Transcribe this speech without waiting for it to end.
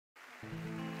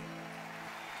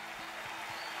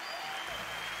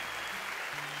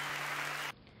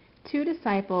Two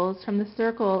disciples from the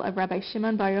circle of Rabbi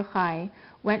Shimon Bar Yochai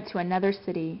went to another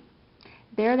city.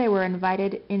 There they were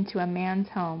invited into a man's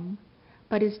home,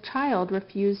 but his child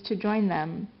refused to join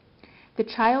them. The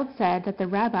child said that the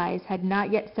rabbis had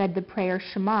not yet said the prayer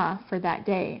Shema for that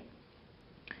day.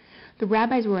 The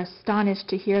rabbis were astonished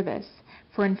to hear this,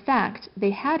 for in fact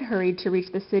they had hurried to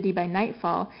reach the city by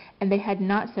nightfall, and they had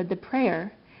not said the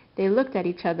prayer. They looked at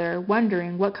each other,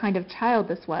 wondering what kind of child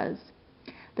this was.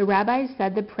 The rabbis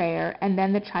said the prayer, and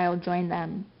then the child joined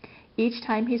them. Each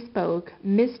time he spoke,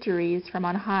 mysteries from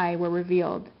on high were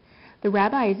revealed. The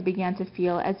rabbis began to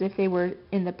feel as if they were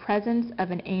in the presence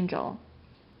of an angel.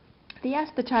 They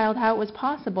asked the child how it was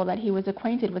possible that he was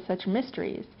acquainted with such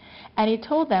mysteries, and he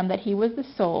told them that he was the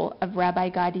soul of Rabbi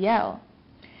Gadiel.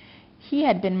 He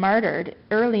had been martyred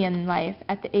early in life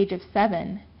at the age of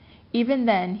 7. Even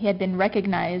then he had been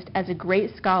recognized as a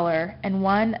great scholar and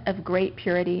one of great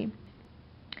purity.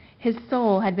 His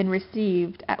soul had been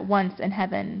received at once in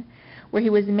heaven, where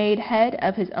he was made head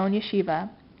of his own yeshiva.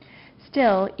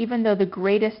 Still, even though the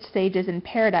greatest sages in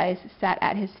paradise sat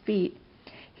at his feet,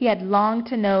 he had longed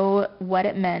to know what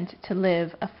it meant to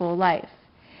live a full life.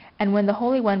 And when the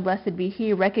Holy One, blessed be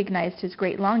He, recognized his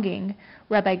great longing,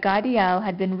 Rabbi Gadiel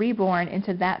had been reborn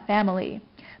into that family,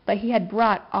 but he had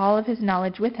brought all of his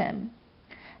knowledge with him.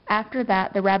 After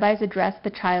that, the rabbis addressed the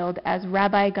child as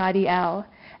Rabbi Gadiel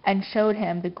and showed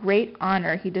him the great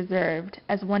honor he deserved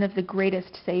as one of the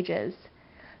greatest sages.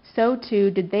 So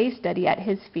too did they study at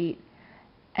his feet,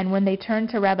 and when they turned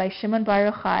to Rabbi Shimon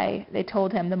Bar Yochai, they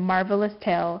told him the marvelous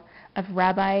tale of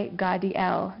Rabbi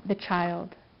Gadiel, the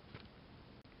child.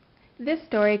 This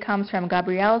story comes from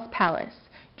Gabriel's Palace,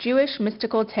 Jewish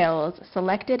Mystical Tales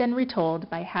selected and retold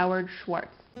by Howard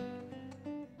Schwartz.